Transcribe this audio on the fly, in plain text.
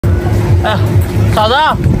哎，嫂子。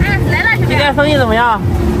来了，兄弟。今天生意怎么样？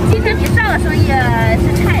今天比上个生意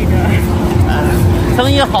是差一点。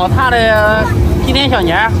生意好差的，今天小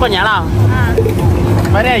年过年了。啊。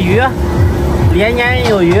买点鱼，连年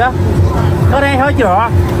有余。喝点小酒，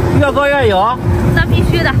越喝越有。那必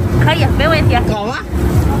须的，可以，没问题。搞吧。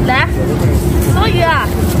来，什么鱼啊？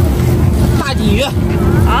大鲫鱼。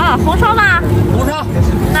啊，红烧吗？红烧。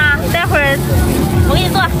那待会儿我给你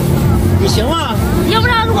做。你行吗？要不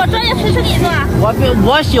然如果专业厨师给你做。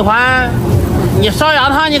我喜欢，你烧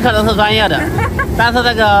羊汤你可能是专业的，但是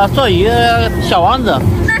那个做鱼小王子。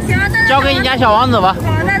那行，那交给你家小王子吧。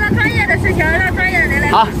好，那专业的事情让专业的人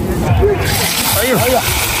来。好。哎呦哎呦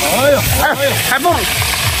哎呦哎呦，还蹦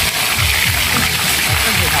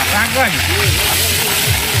！3个你。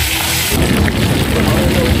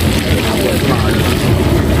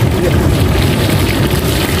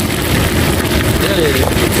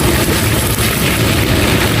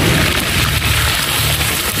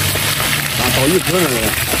倒一盆那个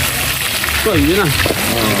做鱼呢。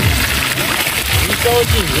鱼烧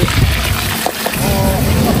鲫鱼。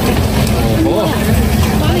哦。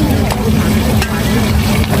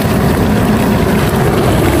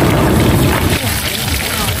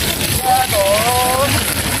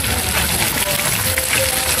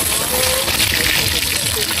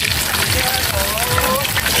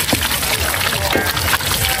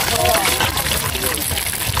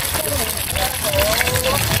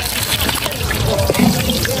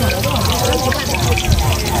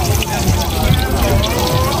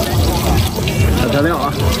调料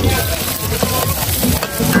啊，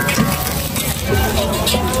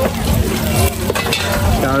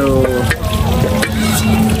加入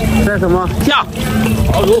这什么酱、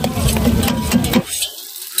蚝油、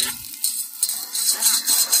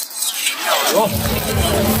油。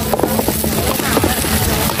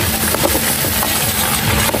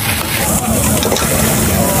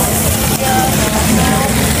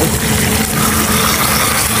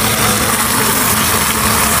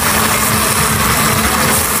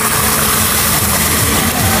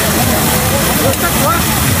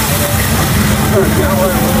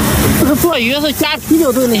这个做鱼是加啤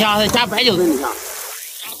酒炖的香还是加白酒炖的香？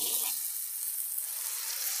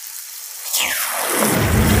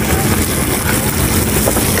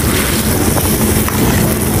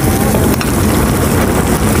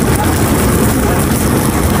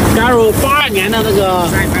加入82年的那个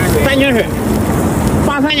山泉水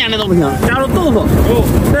，83年的都不行。加入豆腐，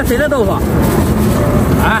这谁的豆腐？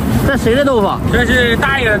啊，这谁的豆腐？这是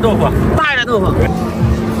大爷的豆腐。大爷的豆腐。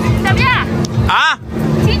小编。啊。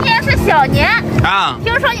今天是小年啊。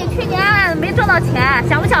听说你去年没挣到钱，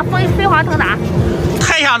想不想飞黄腾达？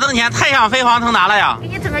太想挣钱，太想飞黄腾达了呀！给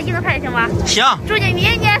你整个硬菜行吗？行。祝你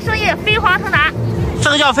明年生意飞黄腾达。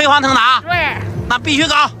这个叫飞黄腾达？对。那必须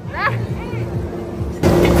搞。来。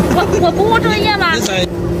我不务正业吗？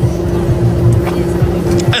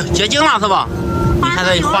哎呦，结晶了是吧？你看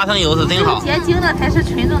这花生油是真好。结晶的才是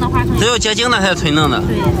纯正的花生油。只有结晶的才是纯正的。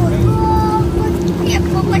对。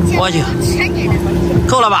我去，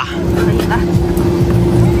够了吧？可以了。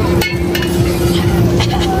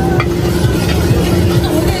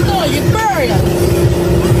我给你倒了一半呀。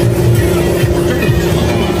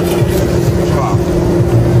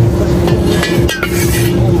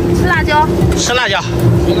吃辣椒。吃辣椒。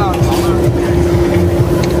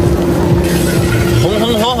红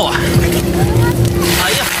红火火。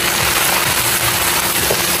哎呀！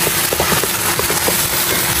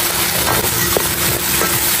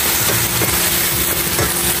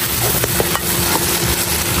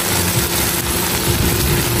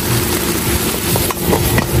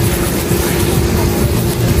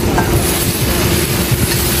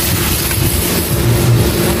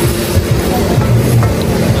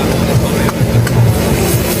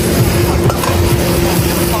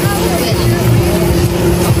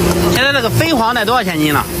这个飞黄得多少钱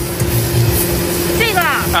斤了？这个，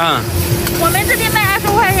我们这里卖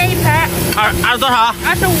25块钱一盆。二十多少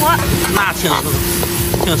？25。那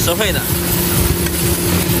挺实惠的。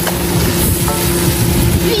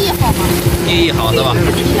寓意好吗？寓意好是吧？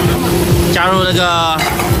加入这个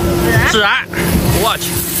孜然，我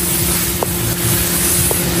去。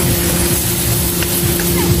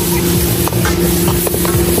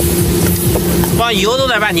放油都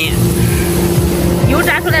得半斤。油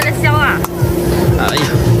炸出来的香啊！哎呀！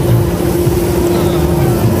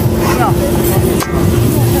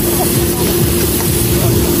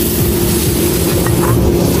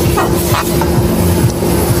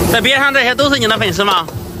在边上这些都是你的粉丝吗？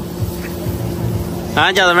啊，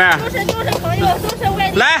饺子妹儿。就是朋友，都是外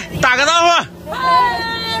地。来打个招呼。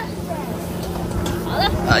好的。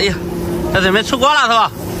哎呀，这准备出锅了是吧？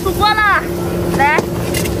出锅了，来。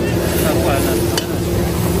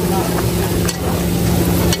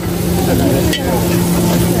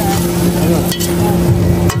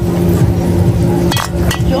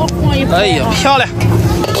哎呦，漂亮！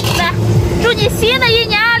来，祝你新的一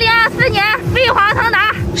年2024年飞黄腾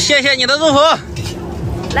达！谢谢你的祝福。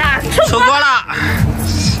来，出锅了！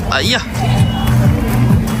哎呀！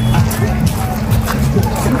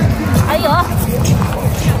哎呦，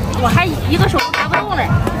我还一个手都拿不动嘞。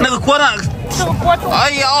那个锅呢？这个锅重。哎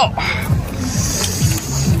呦！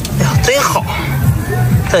哎呀，真好！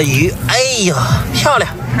这鱼，哎呀，漂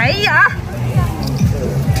亮！哎呀，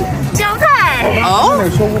香菜。哦。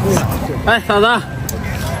哎，嫂子，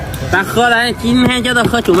咱今天接着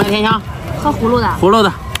喝九麦天香。喝葫芦的。葫芦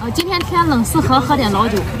的。今天天冷适合喝点老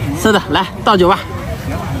酒。是的，来倒酒吧。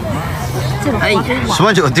这个哎，什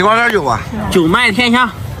么酒？地瓜干酒吧？九麦天香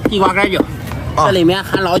地瓜干酒，这里面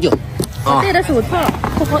含老酒。我戴的手套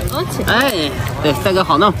不好拿起。哎，对，这个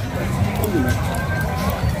好弄。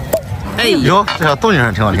哎呦，这小动静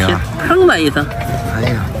还挺好听啊！砰的一声。哎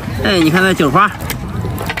呀，哎，你看这酒花。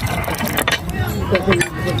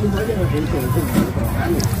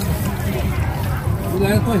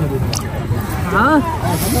啊！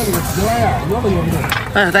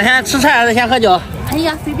哎，咱先吃菜还是先喝酒？哎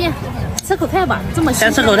呀，随便吃口菜吧，这么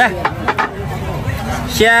先吃口菜。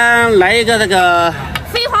先来一个这个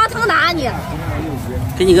飞黄腾达，你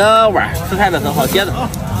给你个碗，吃菜的时候好接着。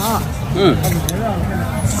哦。嗯。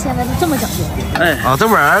现在都这么讲究。哎啊，这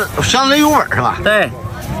碗箱子里有碗是吧？对，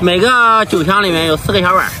每个酒箱里面有4个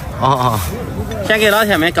小碗。哦。先给老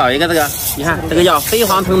铁们搞一个这个，你看这个叫飞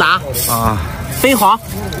黄腾达啊，飞黄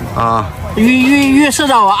啊，预示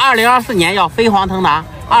着我2024年要飞黄腾达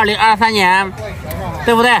，2023年，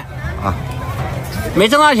对不对？啊，没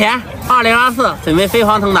挣到钱，2024准备飞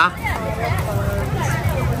黄腾达。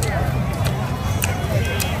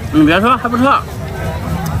你别说，还不错。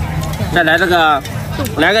再来这个，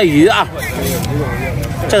来个鱼啊，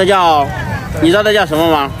这个叫，你知道这叫什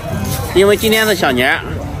么吗？因为今天是小年，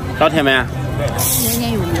老铁们。年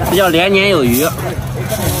年有余，这叫连年有余。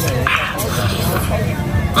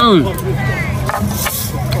嗯，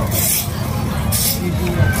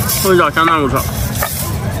味道相当不错。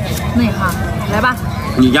内行，来吧。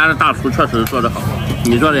你家的大厨确实做得好，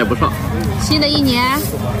你做的也不错。新的一年，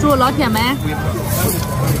祝老铁们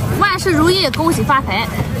万事如意，恭喜发财。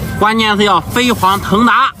关键是要飞黄腾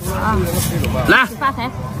达啊！来，发财！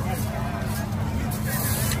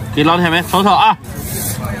给老铁们瞅瞅啊！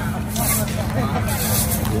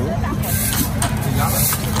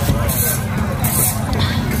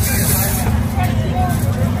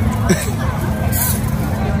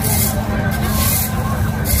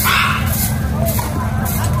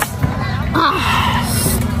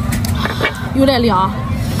有点凉，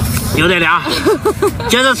有点凉，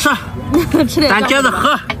接着吃，吃点，咱接着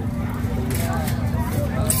喝。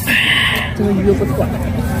这个鱼不错。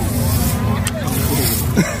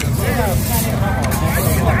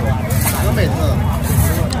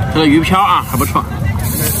这个鱼漂啊，还不错。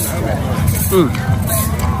嗯，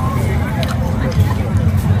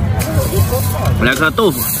来颗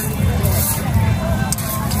豆腐。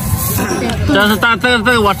这是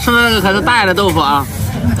这我吃的这个可是大爷的豆腐啊，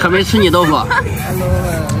可没吃你豆腐。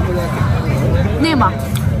内吗？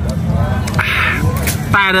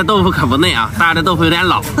大爷的豆腐可不内啊，大爷的豆腐有点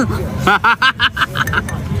老。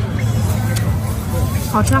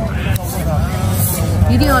好吃，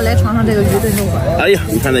一定要来尝尝这个鱼炖肉吧。哎呀，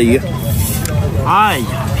你看这鱼，哎呀，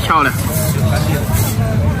漂亮。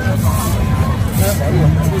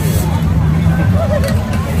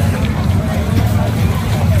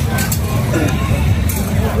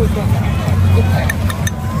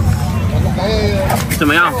怎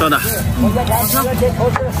么样做的？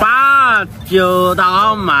把酒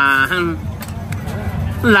倒满，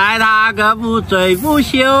来打个不醉不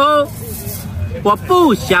休。我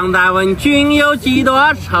不想再问君有几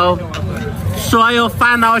多愁，所有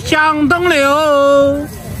烦恼向东流。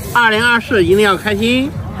2024一定要开心。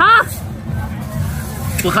好，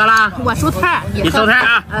不喝啦，我收菜，你收菜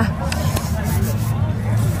啊！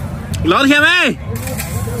老铁们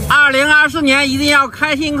，2024年一定要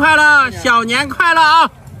开心快乐，小年快乐啊！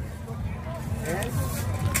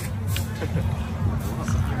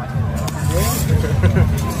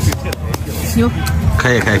牛，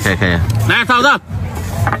可以。来，嫂子，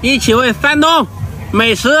一起为山东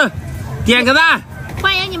美食点个赞！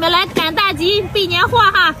欢迎你们来赶大集、备年货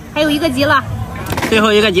哈，还有1个集了，最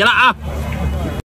后1个集了啊！